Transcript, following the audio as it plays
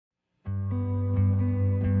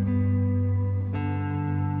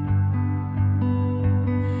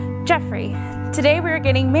Jeffrey, today we are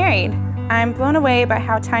getting married. I'm blown away by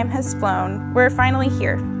how time has flown. We're finally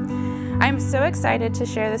here. I'm so excited to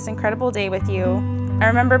share this incredible day with you. I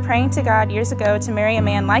remember praying to God years ago to marry a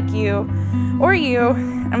man like you, or you.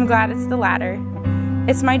 I'm glad it's the latter.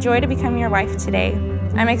 It's my joy to become your wife today.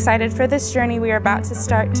 I'm excited for this journey we are about to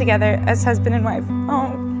start together as husband and wife.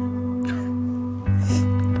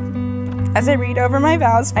 As I read over my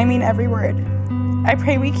vows, I mean every word. I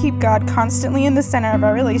pray we keep God constantly in the center of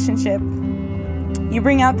our relationship. You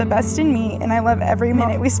bring out the best in me, and I love every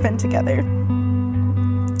minute we spend together.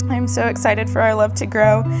 I'm so excited for our love to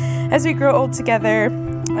grow as we grow old together.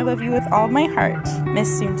 I love you with all of my heart,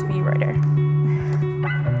 Miss Soon-to-be Reuter.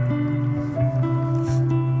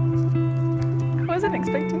 I wasn't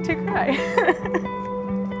expecting to cry.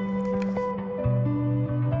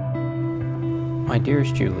 My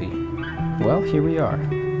dearest Julie, well, here we are.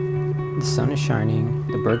 The sun is shining,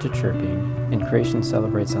 the birds are chirping, and creation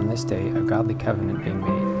celebrates on this day a godly covenant being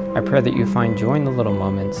made. I pray that you find joy in the little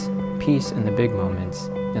moments, peace in the big moments,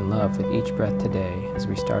 and love with each breath today as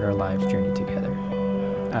we start our life's journey together.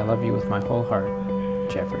 I love you with my whole heart,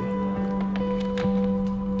 Jeffrey.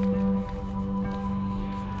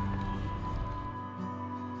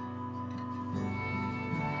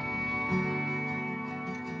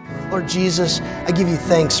 Lord Jesus, I give you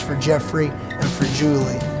thanks for Jeffrey and for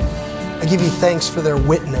Julie. I give you thanks for their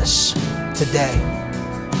witness today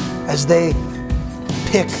as they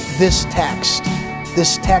pick this text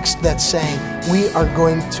that's saying we are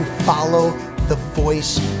going to follow the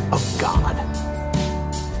voice of God.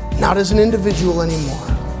 Not as an individual anymore,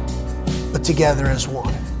 but together as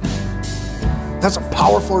one. That's a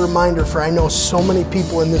powerful reminder for I know so many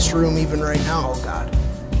people in this room even right now, oh God,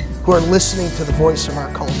 who are listening to the voice of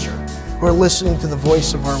our culture, who are listening to the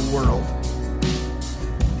voice of our world.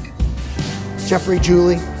 Jeffrey,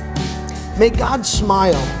 Julie, may God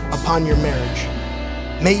smile upon your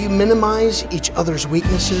marriage. May you minimize each other's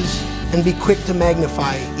weaknesses and be quick to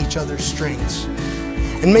magnify each other's strengths.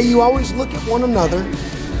 And may you always look at one another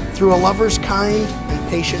through a lover's kind and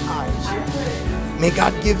patient eyes. May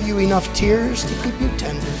God give you enough tears to keep you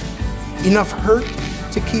tender, enough hurt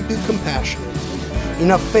to keep you compassionate,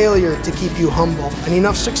 enough failure to keep you humble, and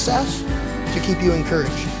enough success to keep you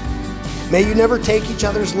encouraged. May you never take each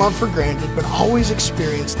other's love for granted, but always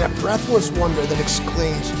experience that breathless wonder that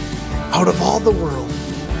exclaims, out of all the world,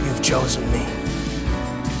 you've chosen me.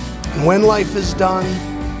 And when life is done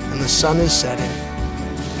and the sun is setting,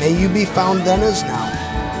 may you be found then as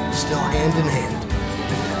now, still hand in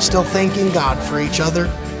hand, still thanking God for each other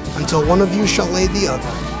until one of you shall lay the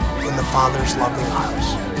other in the Father's loving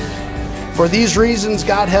arms. For these reasons,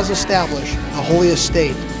 God has established the holy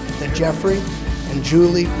estate that Jeffrey and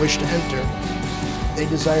Julie wish to enter. They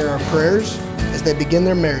desire our prayers as they begin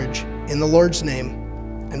their marriage in the Lord's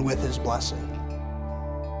name and with His blessing.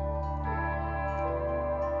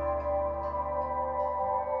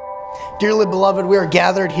 Dearly beloved, we are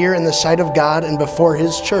gathered here in the sight of God and before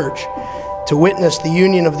His church to witness the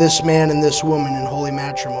union of this man and this woman in holy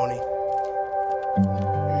matrimony.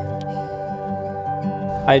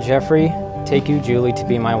 I, Jeffrey, take you, Julie, to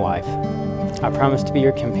be my wife. I promise to be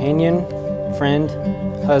your companion, friend,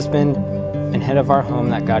 husband, and head of our home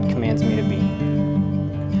that God commands me to be.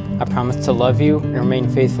 I promise to love you and remain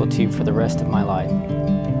faithful to you for the rest of my life.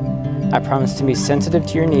 I promise to be sensitive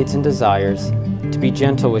to your needs and desires, to be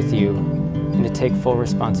gentle with you, and to take full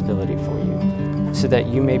responsibility for you, so that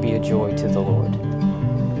you may be a joy to the Lord.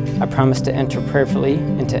 I promise to enter prayerfully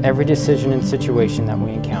into every decision and situation that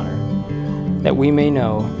we encounter, that we may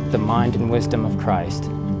know the mind and wisdom of Christ,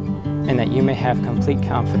 and that you may have complete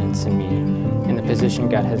confidence in me in the position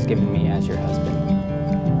God has given me as your husband.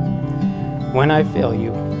 When I fail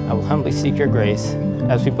you, I will humbly seek your grace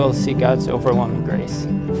as we both seek God's overwhelming grace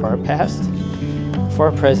for our past, for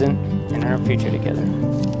our present, and our future together.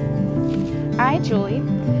 I, Julie,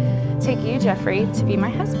 take you, Jeffrey, to be my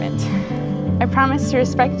husband. I promise to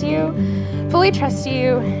respect you, fully trust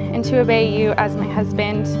you, and to obey you as my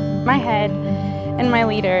husband, my head, and my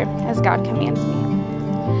leader as God commands me.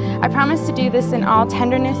 I promise to do this in all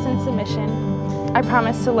tenderness and submission. I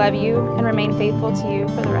promise to love you and remain faithful to you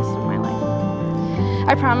for the rest of my life.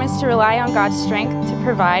 I promise to rely on God's strength to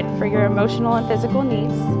provide for your emotional and physical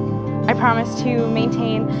needs. I promise to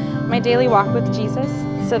maintain my daily walk with Jesus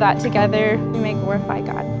so that together we may glorify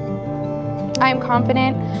God. I am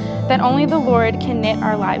confident that only the Lord can knit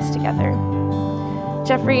our lives together.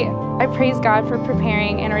 Jeffrey, I praise God for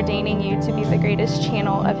preparing and ordaining you to be the greatest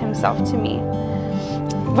channel of Himself to me.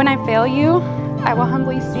 When I fail you, I will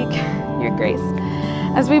humbly seek your grace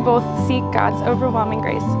as we both seek God's overwhelming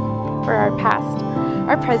grace for our past,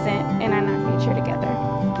 our present, and our future together.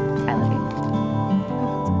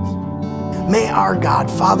 May our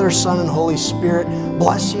God, Father, Son, and Holy Spirit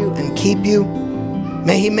bless you and keep you.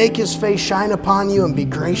 May He make His face shine upon you and be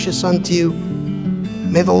gracious unto you.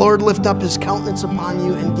 May the Lord lift up His countenance upon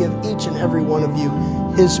you and give each and every one of you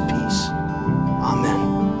His peace. Amen.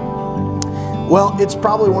 Well, it's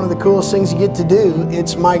probably one of the coolest things you get to do.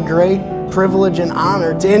 It's my great privilege and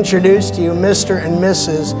honor to introduce to you Mr. and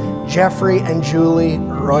Mrs. Jeffrey and Julie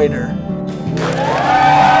Reuter.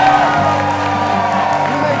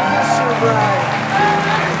 You may kiss your bride.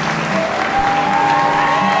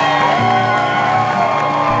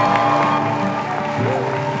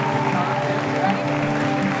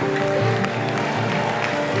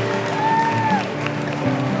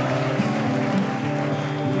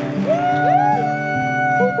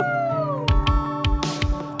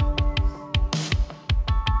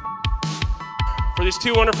 For these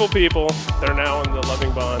two wonderful people that are now in the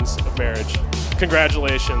loving bonds of marriage,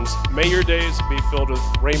 congratulations. May your days be filled with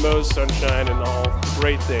rainbows, sunshine, and all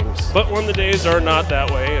great things. But when the days are not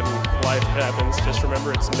that way and life happens, just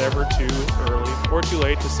remember it's never too early or too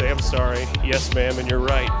late to say I'm sorry, yes ma'am, and you're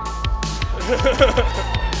right.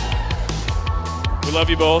 We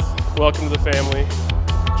love you both. Welcome to the family,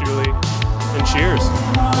 Julie, and cheers.